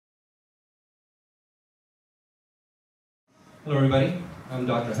Hello everybody, I'm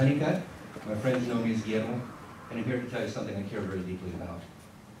Dr. Honeycutt. My friends know me as Guillermo, and I'm here to tell you something I care very deeply about.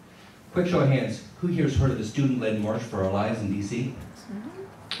 Quick show of hands, who here has heard of the student-led March for Our Lives in DC?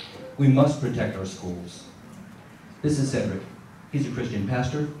 We must protect our schools. This is Cedric. He's a Christian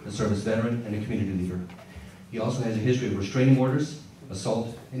pastor, a service veteran, and a community leader. He also has a history of restraining orders,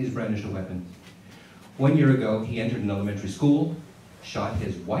 assault, and he's brandished a weapon. 1 year ago, he entered an elementary school, shot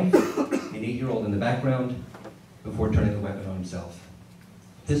his wife, an 8-year-old in the background, before turning the weapon on himself.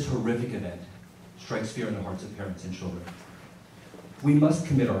 This horrific event strikes fear in the hearts of parents and children. We must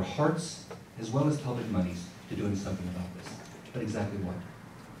commit our hearts as well as public monies to doing something about this. But exactly what?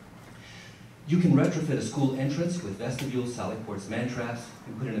 You can retrofit a school entrance with vestibules, sally ports, man traps,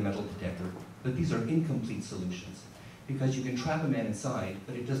 and put in a metal detector, but these are incomplete solutions because you can trap a man inside,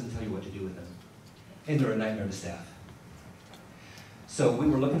 but it doesn't tell you what to do with him. And they're a nightmare to staff. So we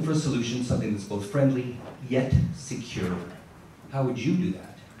were looking for a solution, something that's both friendly yet secure. How would you do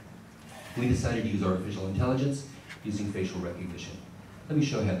that? We decided to use artificial intelligence using facial recognition. Let me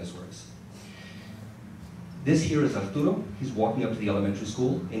show you how this works. This here is Arturo. He's walking up to the elementary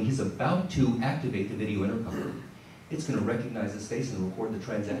school and he's about to activate the video intercom. It's going to recognize his face and record the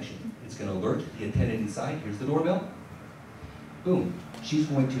transaction. It's going to alert the attendant inside. Here's the doorbell. Boom. She's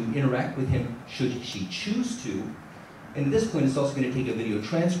going to interact with him should she choose to. And at this point, it's also going to take a video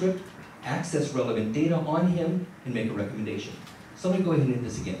transcript, access relevant data on him, and make a recommendation. So let me go ahead and hit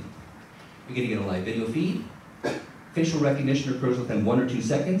this again. You're going to get a live video feed. Facial recognition occurs within 1 or 2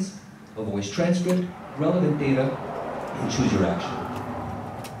 seconds. A voice transcript, relevant data, and choose your action.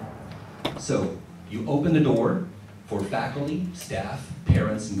 So you open the door for faculty, staff,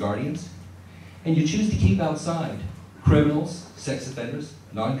 parents, and guardians, and you choose to keep outside criminals, sex offenders,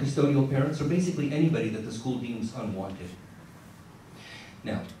 non-custodial parents, or basically anybody that the school deems unwanted.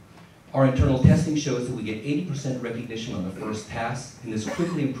 Now, our internal testing shows that we get 80% recognition on the first pass, and this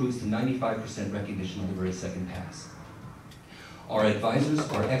quickly improves to 95% recognition on the very second pass. Our advisors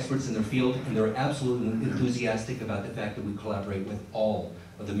are experts in their field, and they're absolutely enthusiastic about the fact that we collaborate with all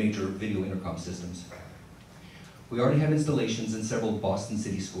of the major video intercom systems. We already have installations in several Boston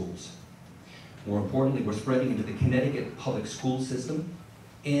City schools. More importantly, we're spreading into the Connecticut public school system,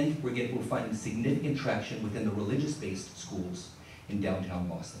 and we're finding significant traction within the religious-based schools in downtown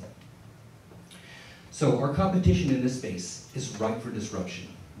Boston. So our competition in this space is ripe for disruption.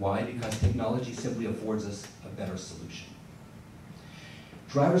 Why? Because technology simply affords us a better solution.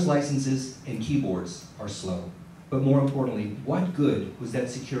 Driver's licenses and keyboards are slow, but more importantly, what good was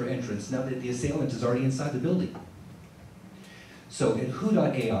that secure entrance now that the assailant is already inside the building? So at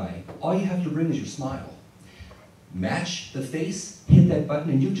Whoo.ai, all you have to bring is your smile. Match the face, hit that button,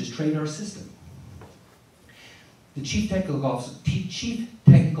 and you've just trained our system. The Chief Technical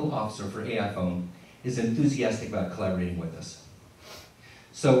Officer for AI Phone is enthusiastic about collaborating with us.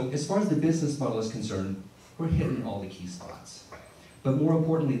 So as far as the business model is concerned, we're hitting all the key spots. But more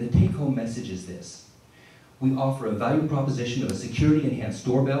importantly, the take-home message is this. We offer a value proposition of a security-enhanced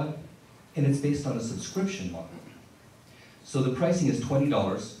doorbell, and it's based on a subscription model. So the pricing is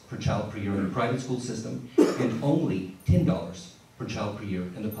 $20 per child per year in the private school system and only $10 per child per year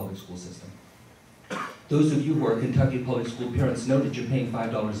in the public school system. Those of you who are Kentucky public school parents know that you're paying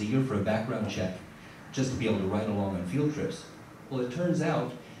 $5 a year for a background check just to be able to ride along on field trips. Well, it turns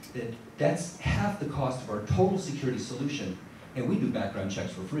out that that's half the cost of our total security solution, and we do background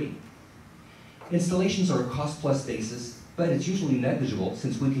checks for free. Installations are a cost-plus basis, but it's usually negligible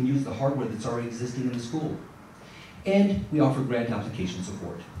since we can use the hardware that's already existing in the school. And we offer grant application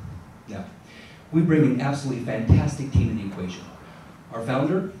support. Now, we bring an absolutely fantastic team to the equation. Our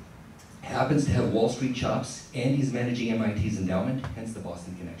founder happens to have Wall Street chops, and he's managing MIT's endowment, hence the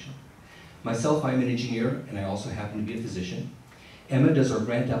Boston connection. Myself, I'm an engineer, and I also happen to be a physician. Emma does our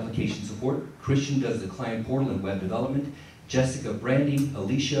grant application support. Christian does the client portal and web development. Jessica, branding,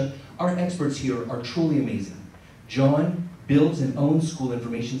 Alicia. Our experts here are truly amazing. John builds and owns school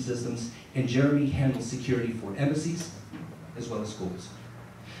information systems, and Jeremy handles security for embassies as well as schools.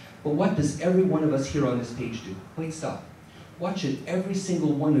 But what does every one of us here on this page do? Wait, stop. What should every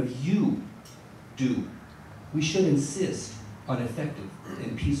single one of you do? We should insist on effective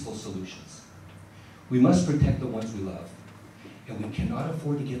and peaceful solutions. We must protect the ones we love, and we cannot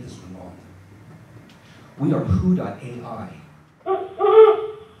afford to get this one wrong. We are Whoo.ai.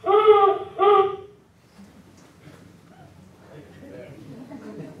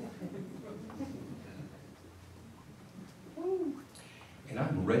 And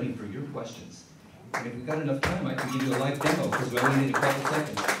I'm ready for your questions. And if we've got enough time, I can give you a live demo because we only need a couple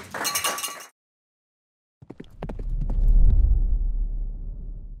seconds.